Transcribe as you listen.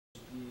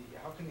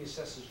can the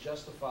assessors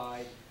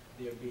justify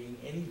there being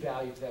any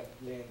value to that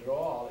land at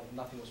all if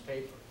nothing was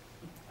paid for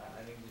it?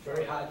 I think it's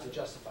very hard to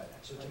justify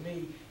that. So to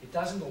me, it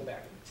doesn't go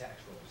back to the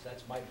tax rolls.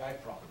 That's my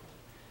problem.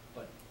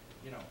 But,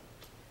 you know,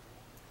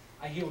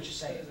 I hear what you're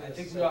saying. I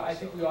think we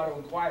ought to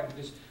inquire,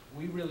 because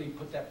we really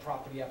put that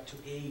property up to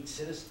aid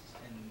citizens,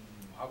 and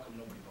how come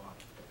nobody bought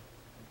it?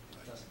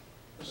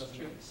 It doesn't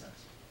make any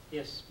sense.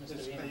 Yes,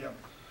 Mr. Dean.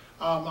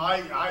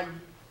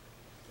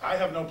 I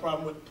have no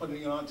problem with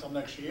putting it on until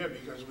next year,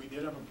 because we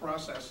did have a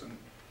process, and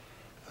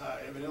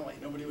evidently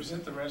nobody was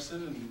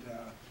interested, and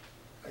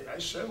I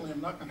certainly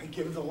am not going to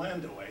give the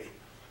land away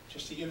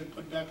just to get it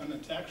put back on the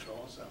tax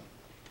rolls.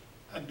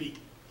 I'd be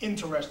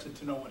interested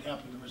to know what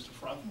happened to Mr.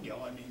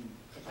 Frothingill. I mean,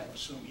 I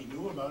assume he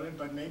knew about it,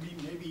 but maybe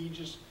he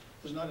just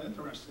was not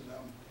interested.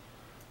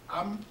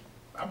 I'm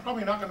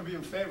probably not going to be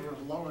in favor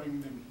of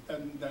lowering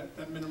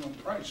that minimum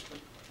price, but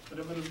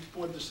whatever the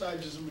board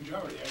decides is a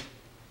majority, I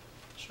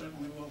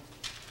certainly will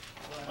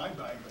abide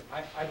by it.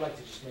 I'd like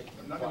to just make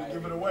I'm not going to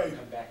give it away.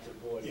 Come back to the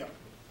board. Yeah,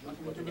 I'm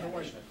not going to give it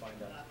away.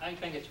 I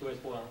think it's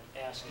worthwhile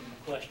asking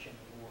the question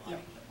why. Yeah.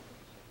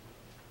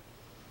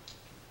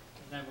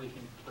 And then we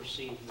can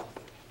proceed with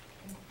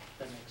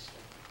the next step.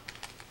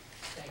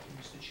 Thank you,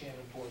 Mr.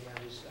 Chairman, board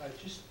members.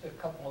 Just a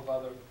couple of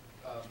other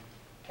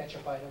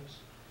catch-up items.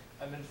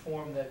 I'm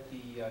informed that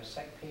the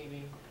site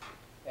paving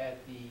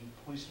at the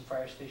police and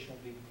fire station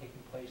will be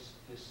taking place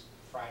this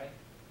Friday.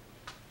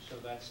 So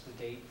that's the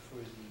date for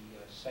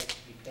the site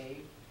to be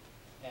paved.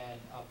 And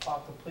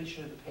upon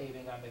completion of the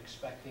paving, I'm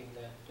expecting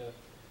that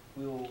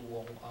we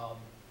will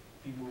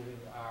be moving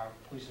our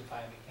police and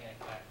fire mechanic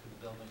back to the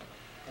building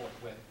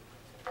forthwith.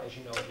 As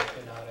you know, we've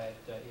been out at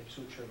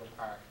Ipswich River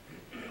Park.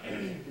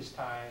 And at this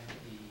time,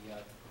 the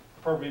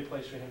appropriate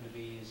place for him to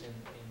be is in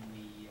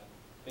the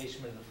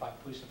basement of the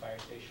police and fire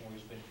station, where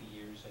he's been for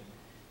years, and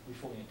we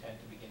fully intend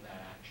to begin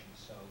that action.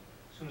 So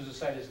as soon as the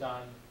site is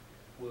done,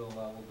 we'll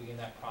begin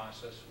that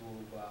process.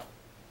 We'll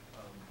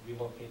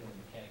relocate the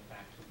mechanic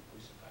back to the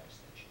police and fire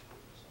station.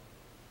 So.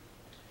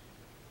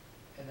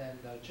 And then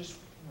just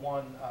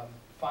one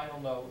final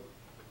note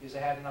is I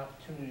had an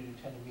opportunity to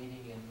attend a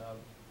meeting in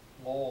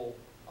Lowell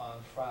on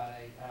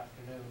Friday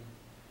afternoon.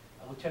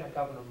 Lieutenant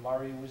Governor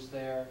Murray was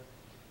there.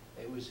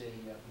 It was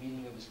a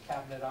meeting of his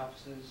cabinet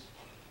officers,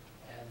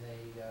 and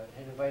they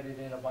had invited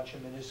in a bunch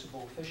of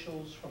municipal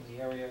officials from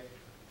the area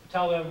to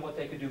tell them what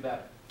they could do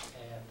better.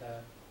 And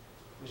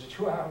it was a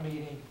 2-hour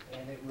meeting,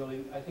 and it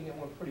really, I think it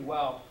went pretty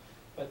well.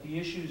 But the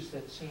issues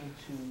that seemed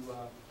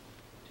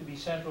to be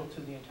central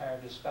to the entire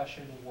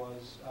discussion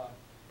was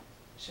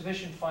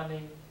sufficient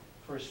funding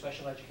for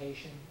special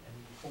education and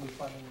fully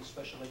funding the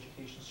special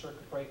education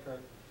circuit breaker,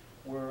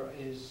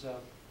 whereas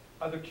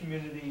other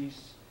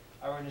communities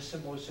are in a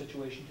similar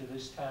situation to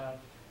this town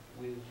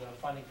with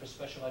funding for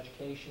special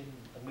education,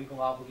 the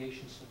legal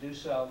obligations to do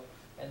so,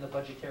 and the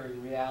budgetary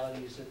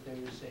realities that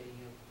there's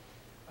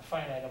a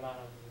finite amount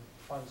of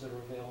funds that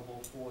are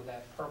available for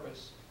that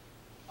purpose.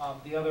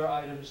 The other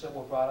items that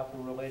were brought up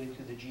were related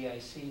to the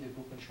GIC, the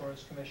Group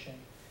Insurance Commission,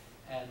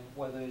 and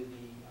whether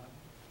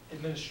the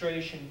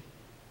administration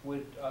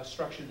would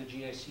structure the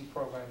GIC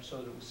program so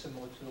that it was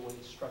similar to the way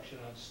it's structured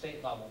on the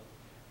state level,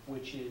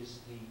 which is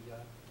the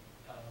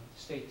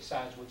state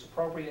decides what's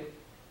appropriate,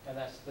 and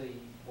that's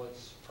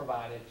what's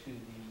provided to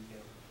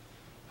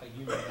the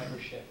union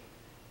membership.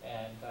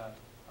 And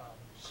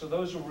so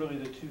those were really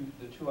the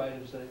two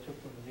items that I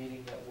took from the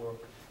meeting that were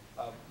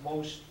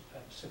most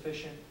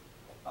sufficient.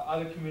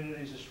 Other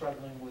communities are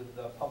struggling with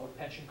public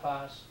pension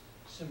costs,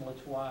 similar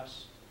to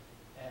us,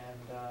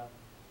 and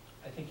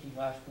I think he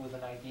left with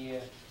an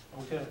idea,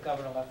 Lieutenant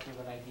Governor left with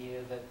an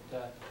idea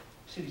that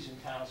cities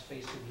and towns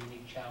face some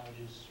unique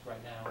challenges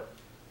right now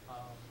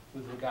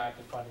with regard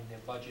to funding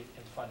their budget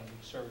and funding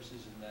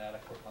services in an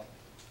adequate level.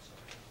 So,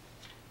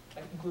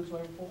 that concludes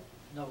my report.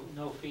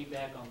 No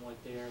feedback on what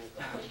their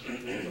thoughts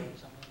on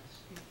this?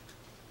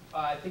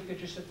 I think they're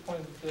just at the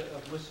point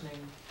of listening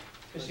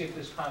to see if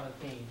there's common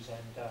themes,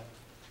 and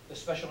the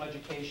special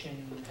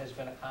education has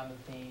been a common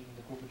theme,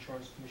 the Group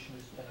Insurance Commission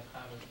has been a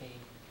common theme,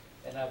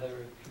 and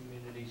other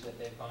communities that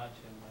they've gone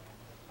to.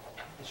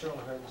 I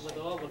certainly heard the same. With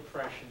all the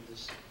press and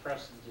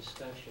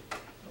discussion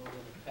over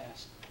the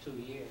past 2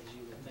 years,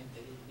 you would think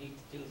they didn't need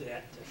to do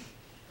that to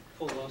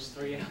pull those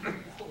 3 out of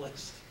the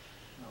list.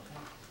 Okay.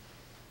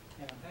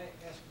 Yeah. Can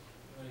I ask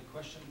any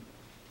question?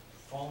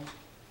 Phones?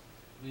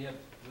 We have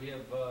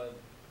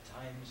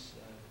times,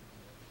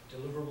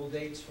 deliverable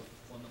dates for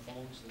when the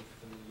phones for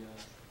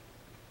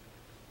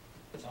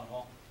the town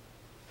hall.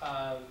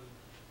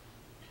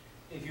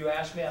 If you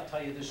ask me, I'll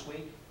tell you this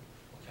week.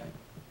 Okay.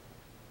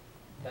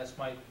 That's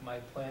my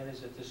plan, is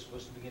that this is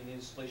supposed to begin the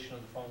installation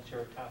of the phones here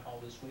at Town Hall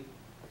this week.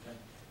 Okay.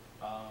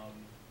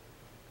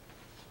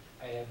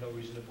 I have no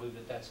reason to believe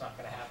that that's not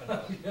going to happen.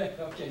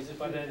 Okay.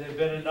 But there have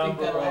been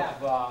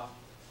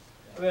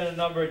a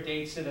number of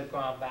dates that have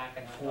gone back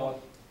and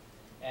forth,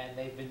 and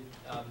they've been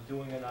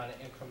doing it on an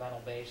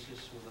incremental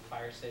basis, with the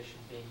fire station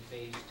being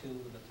phase 2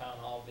 and the town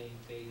hall being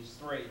phase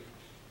 3.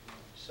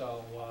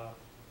 So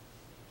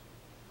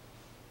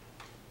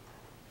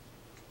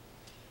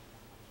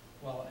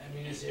Well, I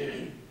mean, is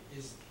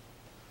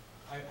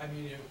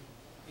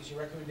your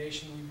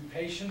recommendation we be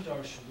patient,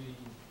 or should we,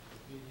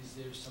 is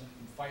there some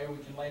fire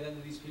we can light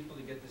under these people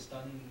to get this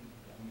done?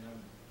 I mean,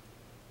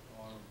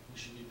 or we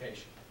should be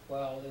patient?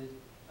 Well,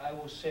 I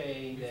will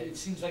say that, It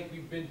seems like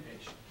we've been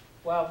patient.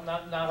 well,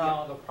 not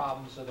all of the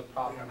problems are the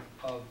problem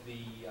of the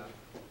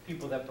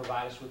people that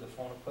provide us with the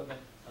phone equipment.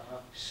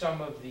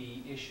 Some of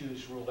the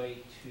issues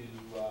relate to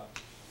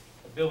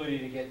ability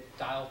to get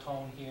dial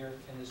tone here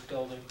in this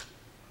building,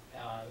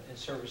 and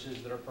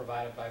services that are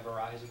provided by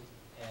Verizon.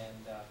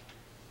 And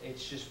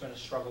it's just been a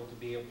struggle to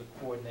be able to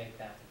coordinate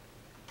that.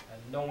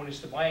 And no one is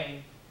to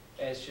blame,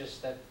 it's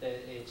just that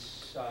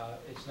it's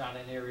not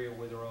an area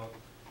where there are,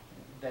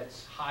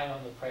 that's high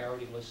on the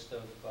priority list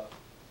of the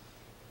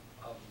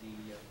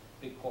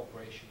big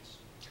corporations.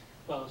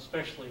 Well,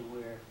 especially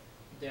where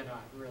they're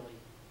not really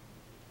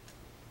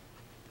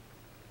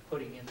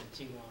putting in the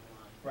T1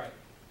 line. Right.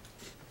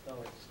 So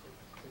it's,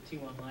 the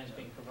T1 line is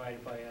being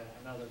provided by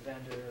another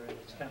vendor, and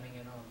it's coming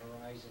in on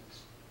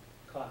Verizon's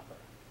copper.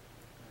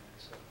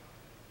 So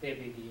they'd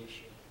be the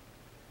issue.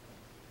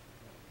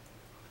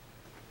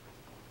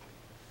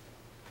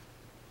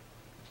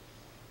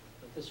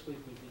 But this week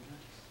would be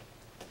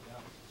nice. Yeah,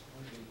 it's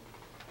going to be.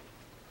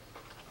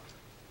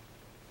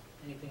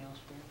 Anything else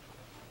for you?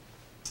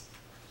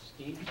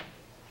 Steve?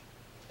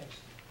 Thanks.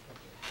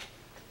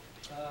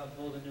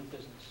 All the new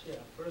business. Yeah,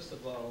 first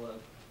of all,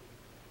 I'd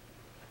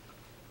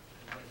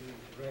like to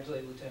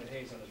congratulate Lieutenant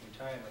Hayes on his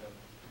retirement.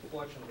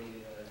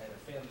 Unfortunately, I had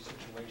a family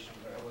situation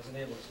where I wasn't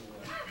able to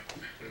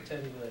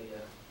attend the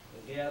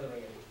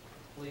gathering at the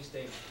police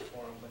station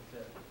for him, but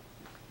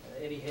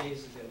Eddie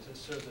Hayes has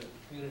served the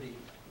community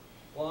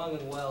long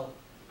and well,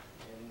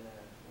 and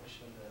wish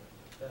him the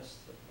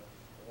best of a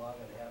long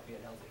and happy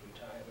and healthy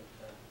retirement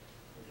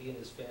with he and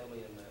his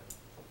family, and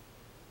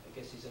I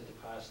guess he's into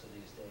pasta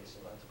these days,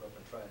 so I'll have to go up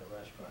and try the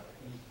restaurant.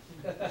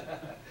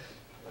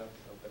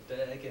 But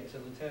again, to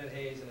Lieutenant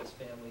Hayes and his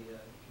family,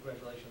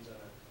 congratulations on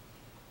a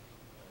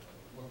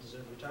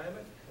well-deserved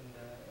retirement, and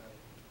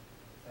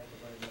thank you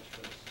very much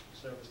for his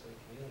service to the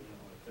community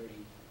over 30,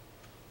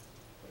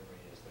 whatever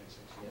it is,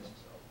 36 years or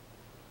so.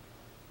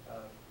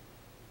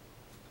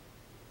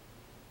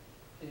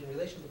 In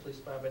relation to the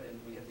police department, and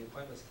we have the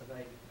appointments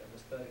tonight,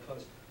 Mr. Bennett,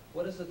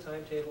 what is the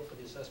timetable for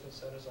the assessment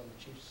centers on the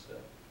chief's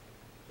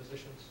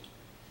positions?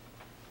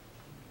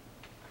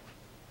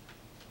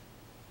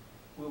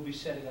 We'll be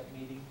setting up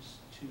meetings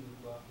to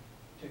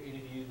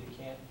interview the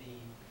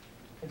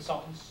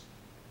consultants,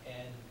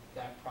 and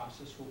that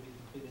process will be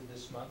completed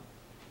this month.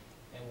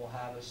 And we'll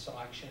have a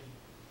selection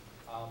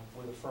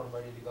with a firm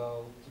ready to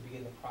go to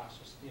begin the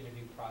process, the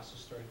interview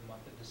process during the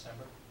month of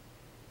December.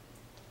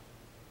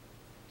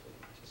 To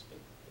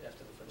anticipate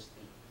after the first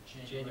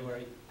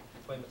January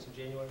appointments in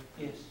January?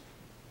 Yes.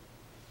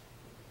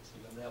 So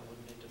then that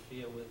wouldn't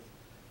interfere with,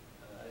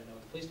 I know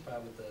in the police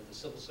department, the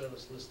civil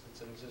service list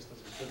that's in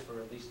existence is good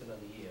for at least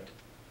another year.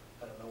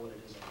 I don't know what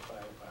it is on the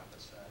fire department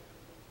side,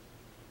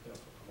 for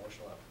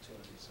promotional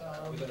opportunities.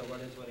 Are we going to run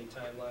into any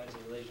timelines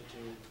in relation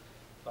to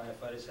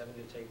firefighters having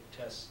to take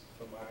tests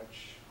for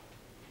March,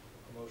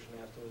 promotion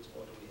afterwards,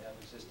 or do we have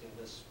existing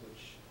lists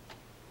which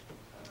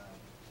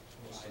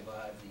will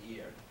survive the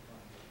year?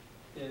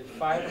 The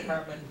fire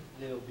department,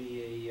 there'll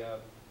be a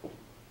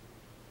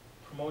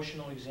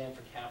promotional exam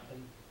for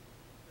captain.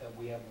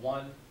 We have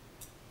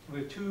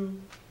two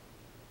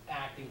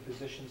acting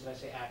positions, and I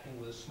say acting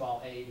with a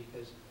small a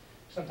because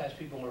sometimes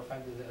people are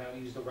offended that I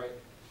don't use the right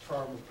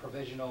term of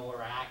provisional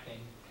or acting,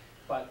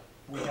 but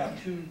we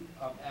have two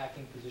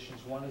acting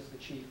positions. One is the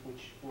chief,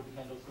 which will be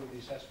handled through the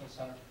assessment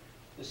center.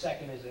 The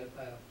second is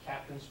a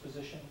captain's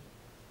position.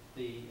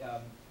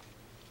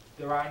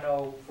 There are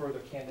no further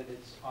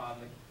candidates on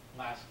the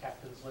last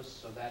captain's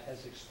list, so that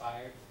has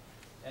expired.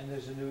 And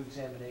there's a new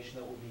examination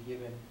that will be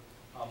given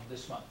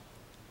this month.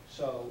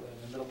 So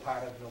in the middle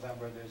part of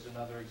November, there's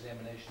another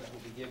examination that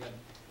will be given.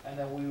 And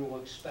then we will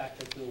expect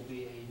that there will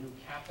be a new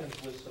captain's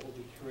list that will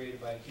be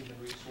created by Human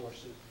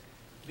Resources,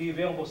 be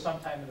available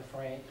sometime in the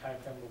time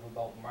frame of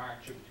about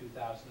March of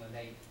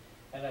 2008.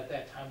 And at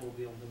that time, we'll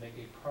be able to make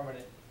a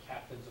permanent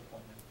captain's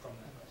appointment from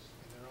that list.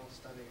 And they're all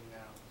studying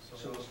now, so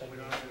So we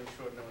don't have any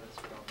short notice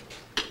for them.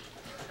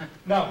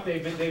 No,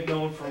 they've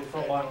known for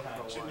a long time.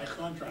 It's in their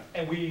contract.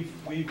 And we've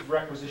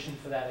requisitioned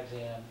for that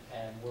exam,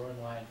 and we're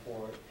in line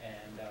for it,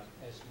 and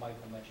as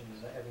Michael mentioned,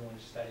 everyone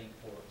is studying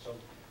for it. So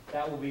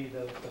that will be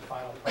the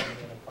final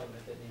permanent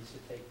appointment that needs to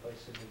take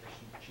place in the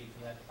division chief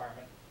in that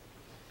department.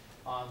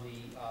 On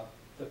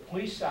the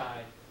police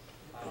side,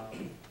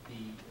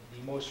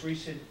 the most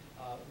recent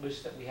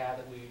list that we have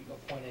that we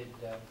appointed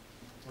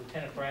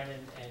Lieutenant Brennan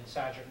and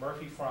Sergeant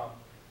Murphy from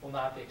will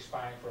not be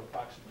expiring for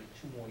approximately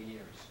 2 more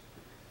years.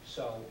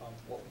 So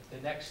what the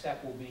next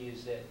step will be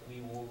is that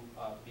we will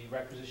be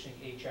requisitioning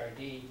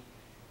HRD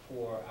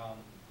for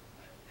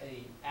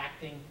a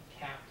acting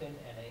captain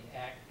and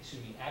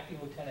acting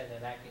lieutenant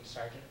and acting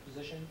sergeant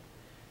position.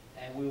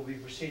 And we will be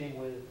proceeding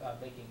with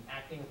making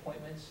acting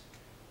appointments.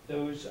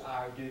 Those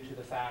are due to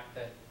the fact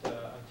that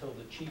until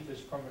the chief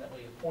is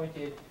permanently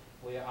appointed,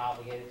 we are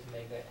obligated to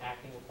make the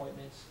acting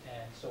appointments,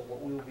 and so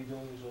what we will be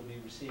doing is we'll be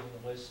receiving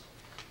a list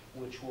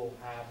which will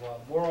have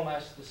more or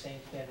less the same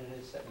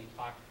candidates that we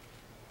talked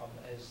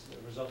as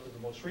a result of the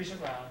most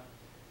recent round.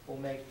 We'll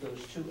make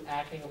those 2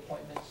 acting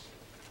appointments,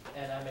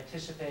 and I'm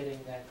anticipating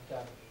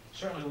that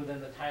certainly within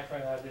the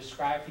timeframe I've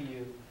described for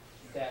you,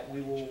 that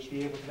we will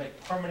be able to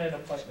make permanent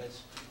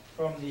appointments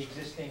from the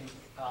existing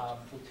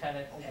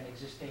lieutenant and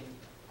existing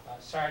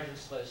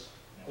sergeant's list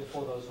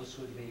before those lists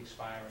would be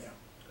expiring.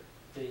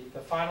 The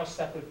final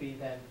step would be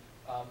then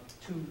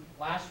 2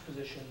 last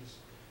positions,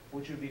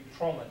 which would be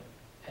patrolmen,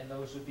 and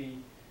those would be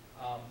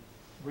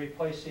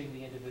replacing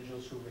the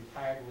individuals who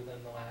retired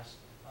within the last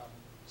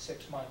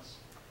 6 months.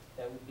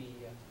 That would be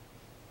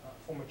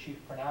former Chief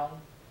Purnell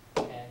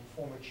and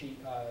former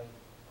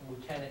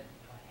Lieutenant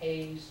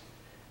Hayes.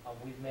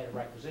 We've made a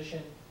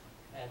requisition,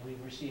 and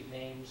we've received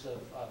names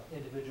of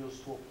individuals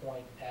to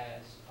appoint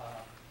as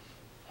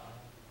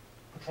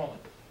patrolmen,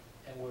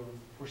 and we're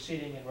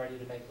proceeding and ready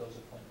to make those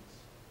appointments.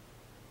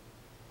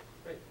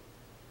 Great.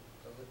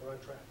 Sounds like we're on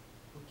track.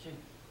 Okay.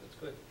 That's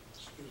good.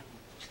 Excuse me,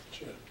 Mr.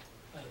 Chair.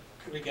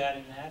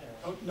 Regarding that,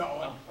 or? Oh,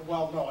 no,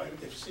 well, no,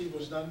 if Steve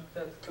was done,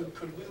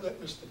 could we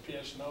let Mr.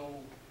 Pierce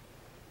know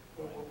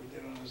what we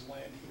did on his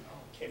land?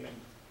 He came in.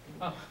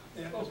 Oh,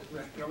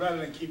 Yeah, rather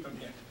than keep him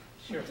here.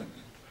 sure.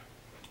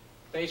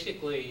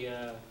 Basically,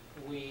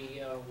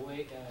 we're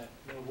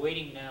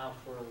waiting now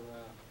for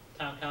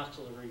town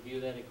council to review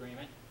that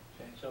agreement,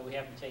 so we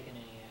haven't taken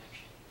any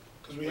action.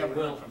 Because we haven't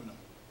heard from them.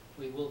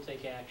 We will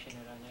take action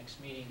at our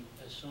next meeting,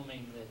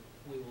 assuming that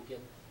we will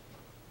get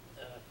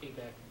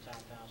feedback from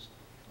town council.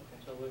 Okay.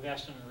 So we've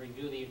asked them to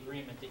review the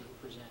agreement that you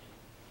presented.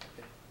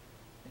 Okay.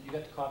 And you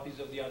got the copies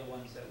of the other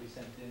ones that we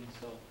sent in,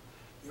 so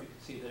you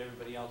can see that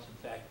everybody else,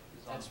 in fact,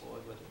 is on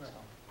board with it,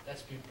 so.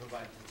 That's being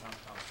provided to the town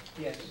council.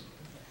 Yes,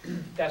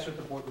 that's what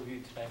the board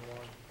reviewed tonight,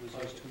 Warren, was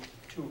those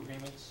two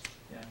agreements.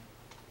 Yeah.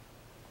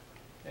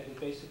 And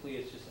basically,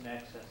 it's just an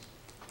access,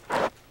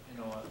 you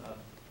know,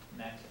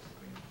 an access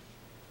agreement.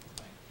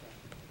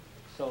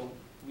 So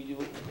we do,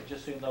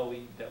 just so you know,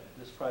 that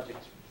this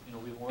project, you know,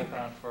 we've been working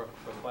on for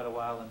quite a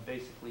while, and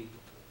basically,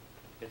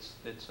 it's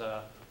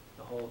the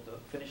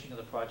finishing of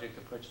the project,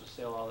 the purchase,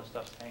 sale, all the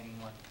stuff's hanging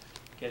on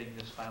getting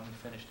this finally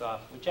finished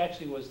off, which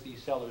actually was the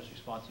seller's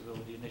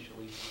responsibility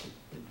initially,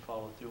 didn't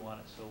follow through on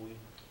it, so we're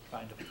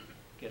trying to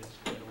get it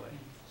squared away.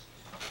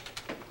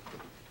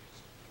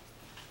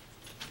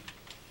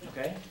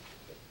 Okay?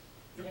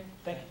 Okay.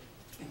 Thank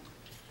you.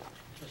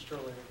 Mr.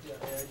 O'Leary. Yeah,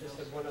 I just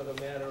had one other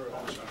matter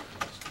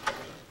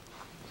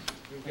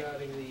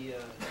regarding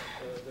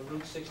the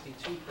Route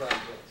 62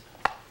 project.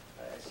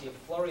 I see a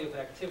flurry of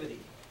activity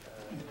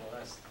in the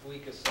last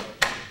week or so.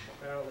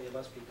 Apparently, it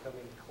must be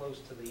coming close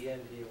to the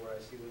end here, where I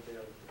see that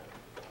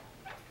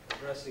they're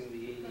addressing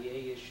the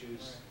ADA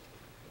issues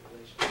in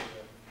relation to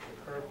the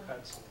curb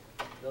cuts,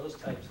 those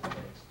types of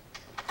things.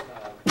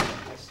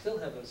 I still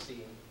haven't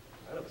seen,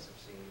 none of us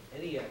have seen,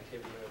 any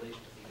activity in relation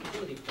to the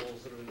utility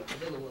poles that are in the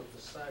middle of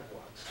the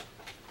sidewalks,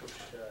 which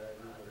we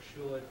were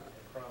assured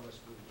and promised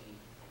would be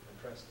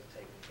addressed and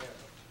taken care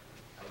of.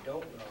 I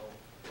don't know,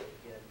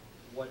 again,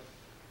 where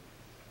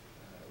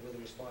the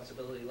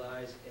responsibility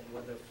lies and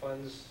whether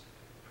funds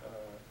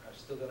are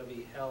still going to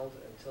be held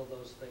until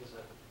those things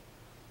are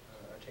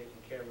taken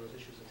care of, those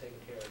issues are taken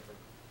care of. But,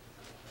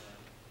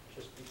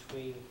 just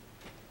between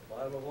the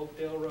bottom of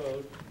Oakdale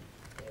Road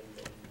and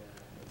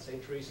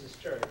St. Teresa's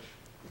Church,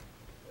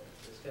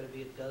 there's got to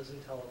be a dozen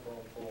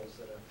telephone poles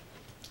that are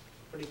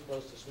pretty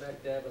close to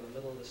smack dab in the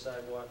middle of the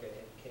sidewalk and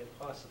can't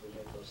possibly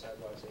make those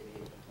sidewalks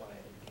ADA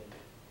compliant. And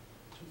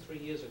 2-3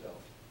 years ago,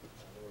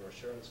 there were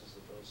assurances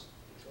that those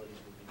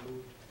utilities would be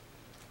moved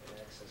and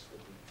access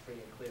would be free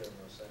and clear on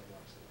those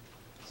sidewalks. And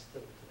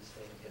still, to this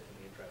day, yet to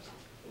be addressed.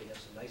 We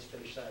have some nice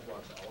finished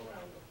sidewalks all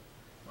around them.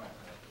 Right.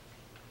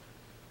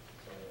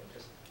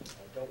 So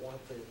I don't want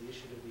the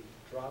issue to be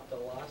dropped or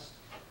lost.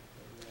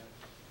 And,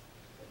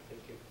 I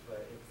think if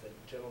the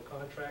general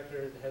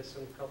contractor has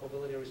some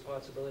culpability or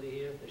responsibility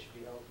here, they should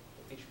be held,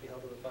 he should be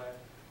held to the fire.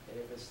 And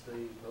if it's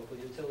the local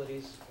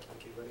utilities,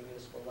 like the Reading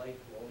Municipal Light,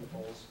 loan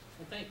poles.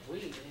 I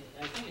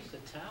think it's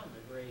the town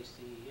that raised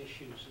the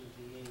issues of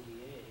the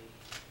ADA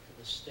to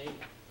the state,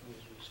 who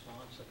was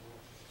responsible,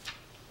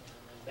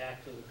 and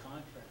back to the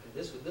contractor. And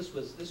this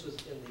was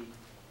in the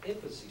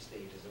infancy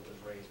stages. It was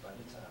raised by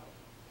the town,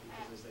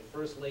 because as they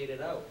first laid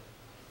it out,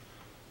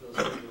 those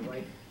were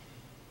right.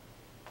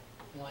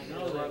 Well, I in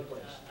know the wrong that,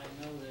 place.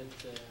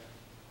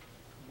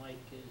 Mike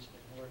has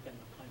been working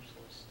the punch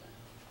list down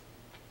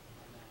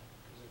on that,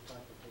 because I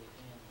talked to Dave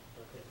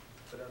Hanlon,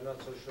 But I'm not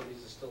so sure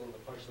these are still on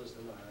the punch list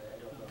or not. I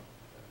don't know.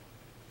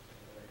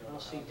 I don't I'll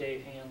know see how-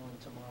 Dave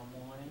Hanlon tomorrow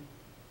morning.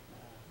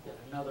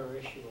 Another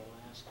issue I'll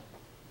ask him.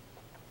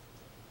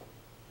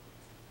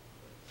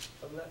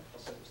 Other than that,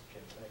 I'll send Mr.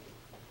 Chairman. Thank you.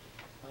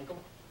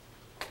 Michael?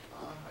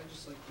 I'd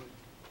just like to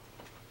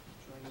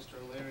join Mr.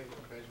 O'Leary in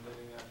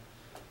congratulating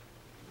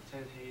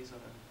Lieutenant Hayes on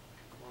a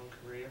long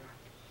career,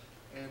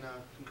 and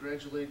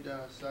congratulate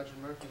Sergeant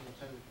Murphy and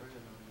Lieutenant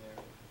Brennan on their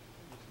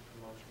recent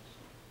promotions.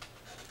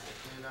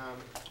 And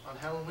on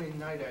Halloween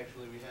night,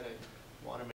 actually, we had a water